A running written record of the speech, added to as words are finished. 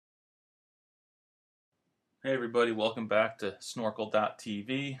Hey everybody, welcome back to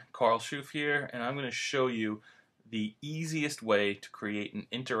Snorkel.tv. Carl Schoof here, and I'm going to show you the easiest way to create an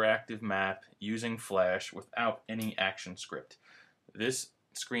interactive map using Flash without any action script. This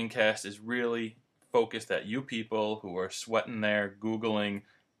screencast is really focused at you people who are sweating there Googling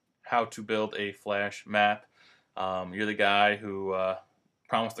how to build a Flash map. You're the guy who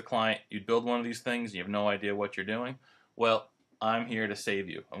promised the client you'd build one of these things and you have no idea what you're doing. Well, I'm here to save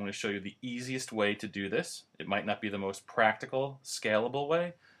you. I'm going to show you the easiest way to do this. It might not be the most practical, scalable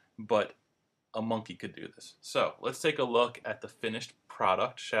way, but a monkey could do this. So let's take a look at the finished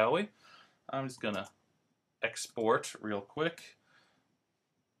product, shall we? I'm just going to export real quick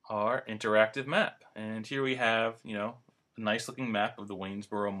our interactive map. And here we have, a nice looking map of the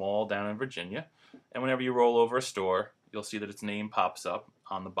Waynesboro Mall down in Virginia. And whenever you roll over a store, you'll see that its name pops up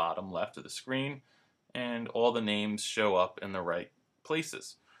on the bottom left of the screen, and all the names show up in the right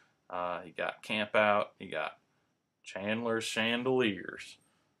places. You got Camp Out, you got Chandler's Chandeliers.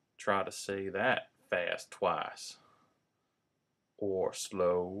 Try to say that fast twice. Or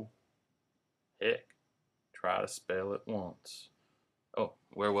slow. Heck, try to spell it once. Oh,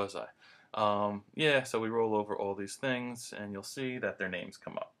 where was I? Yeah, so we roll over all these things, and you'll see that their names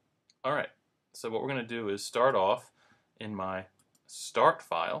come up. All right, so what we're going to do is start off in my start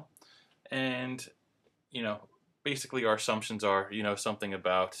file, and basically our assumptions are, something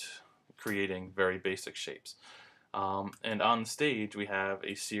about creating very basic shapes. And on the stage we have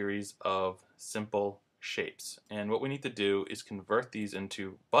a series of simple shapes. And what we need to do is convert these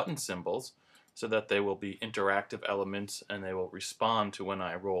into button symbols so that they will be interactive elements and they will respond to when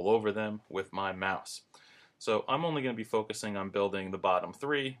I roll over them with my mouse. So I'm only going to be focusing on building the bottom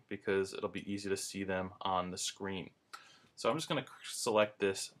three because it'll be easy to see them on the screen. So I'm just going to select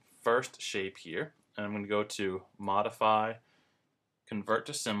this first shape here, and I'm going to go to Modify, Convert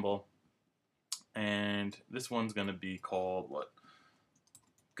to Symbol, and this one's going to be called,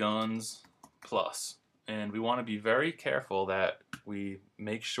 Guns Plus. And we want to be very careful that we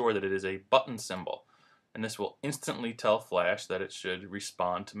make sure that it is a button symbol. And this will instantly tell Flash that it should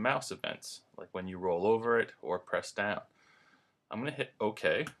respond to mouse events, like when you roll over it or press down. I'm going to hit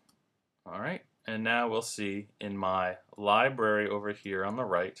OK. Alright, and now we'll see in my library over here on the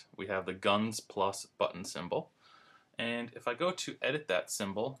right, we have the Guns Plus button symbol. And if I go to edit that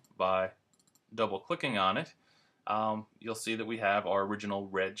symbol by double clicking on it, you'll see that we have our original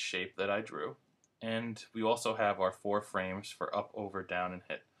red shape that I drew. And we also have our 4 frames for up, over, down, and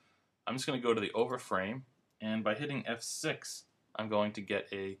hit. I'm just going to go to the over frame, and by hitting F6, I'm going to get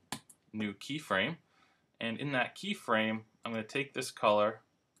a new keyframe. And in that keyframe, I'm going to take this color,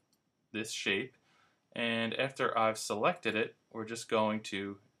 this shape, and after I've selected it, we're just going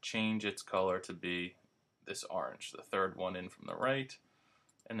to change its color to be this orange, the third one in from the right,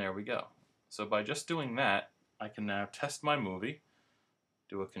 and there we go. So by just doing that, I can now test my movie,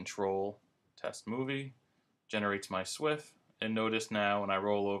 do a control, test movie, generates my SWF, and notice now when I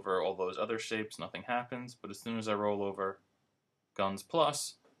roll over all those other shapes, nothing happens, but as soon as I roll over Guns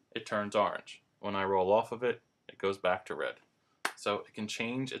Plus, it turns orange. When I roll off of it, it goes back to red. So it can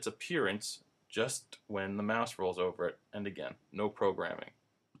change its appearance just when the mouse rolls over it, and again, no programming,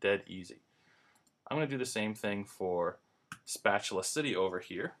 dead easy. I'm going to do the same thing for Spatula City over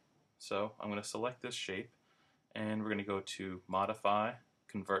here. So I'm going to select this shape, and we're going to go to Modify,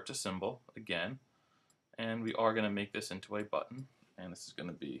 Convert to Symbol again, and we are going to make this into a button, and this is going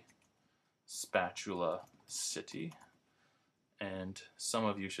to be Spatula City, and some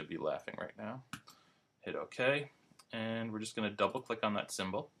of you should be laughing right now. Hit OK, and we're just going to double click on that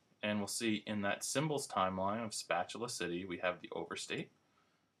symbol, and we'll see in that symbols timeline of Spatula City we have the overstate.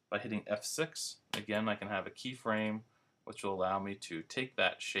 By hitting F6, again I can have a keyframe which will allow me to take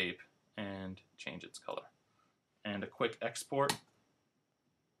that shape and change its color. And a quick export,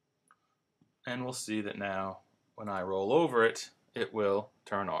 and we'll see that now when I roll over it, it will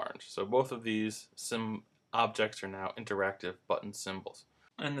turn orange. So both of these objects are now interactive button symbols.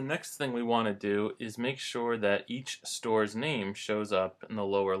 And the next thing we want to do is make sure that each store's name shows up in the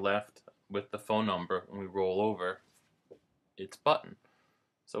lower left with the phone number when we roll over its button.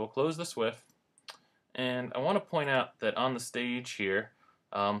 So we'll close the SWF, and I want to point out that on the stage here,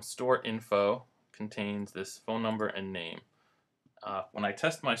 store info contains this phone number and name. When I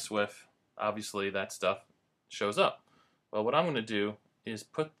test my SWF, obviously that stuff shows up. Well, what I'm going to do is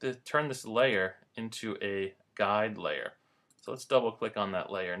turn this layer into a guide layer. So let's double click on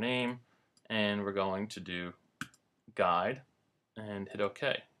that layer name, and we're going to do guide and hit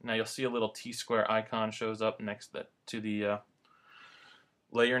OK. Now you'll see a little T-square icon shows up next to the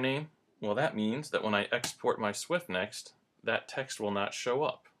layer name. Well, that means that when I export my SWF next, that text will not show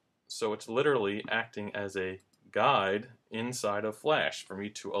up. So it's literally acting as a guide inside of Flash for me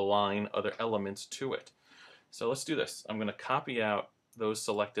to align other elements to it. So let's do this. I'm going to copy out those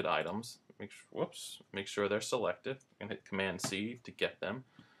selected items. Make sure they're selected. I'm going to hit Command C to get them.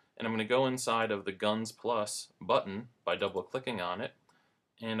 And I'm going to go inside of the Guns Plus button by double clicking on it.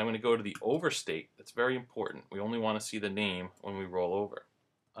 And I'm going to go to the overstate. That's very important. We only want to see the name when we roll over.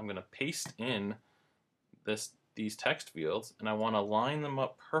 I'm going to paste in these text fields, and I want to line them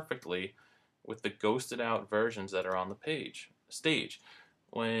up perfectly with the ghosted out versions that are on the stage.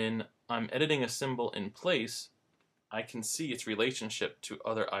 When I'm editing a symbol in place, I can see its relationship to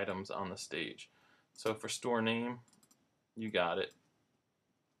other items on the stage. So for store name, you got it,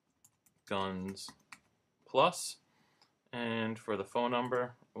 Guns Plus. And for the phone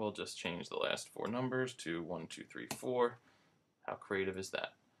number, we'll just change the last 4 numbers to 1234. How creative is that?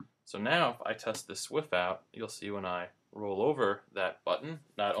 So now if I test this SWF out, you'll see when I roll over that button,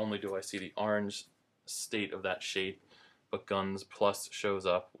 not only do I see the orange state of that shape, but Guns Plus shows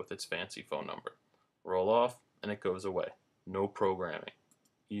up with its fancy phone number. Roll off, and it goes away. No programming.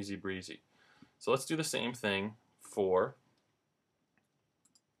 Easy breezy. So let's do the same thing for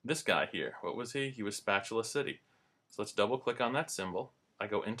this guy here. What was he? He was Spatula City. So let's double click on that symbol. I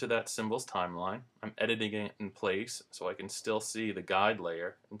go into that symbol's timeline. I'm editing it in place so I can still see the guide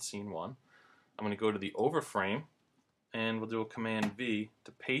layer in scene 1. I'm going to go to the overframe, and we'll do a Command V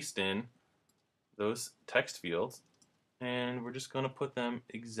to paste in those text fields, and we're just going to put them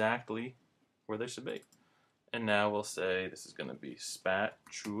exactly where they should be. And now we'll say this is going to be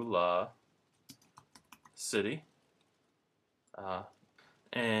Spatula City.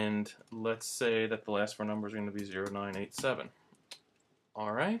 And let's say that the last 4 numbers are going to be 0987.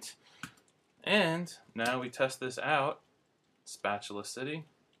 All right. And now we test this out. Spatula City,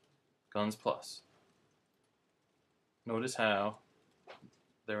 Guns Plus. Notice how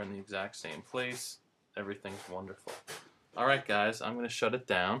they're in the exact same place. Everything's wonderful. All right, guys, I'm going to shut it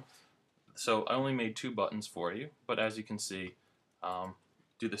down. So I only made 2 buttons for you, but as you can see,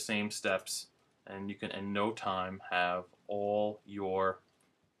 do the same steps, and you can in no time have all your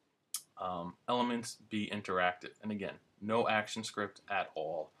elements be interactive. And again, no action script at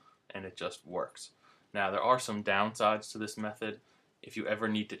all, and it just works. Now there are some downsides to this method. If you ever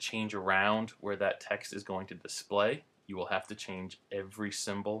need to change around where that text is going to display, you will have to change every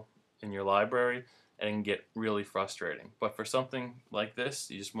symbol in your library, and it can get really frustrating. But for something like this,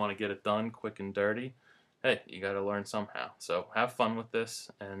 you just want to get it done quick and dirty, hey, you got to learn somehow. So have fun with this,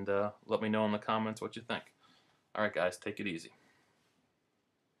 and let me know in the comments what you think. Alright guys, take it easy.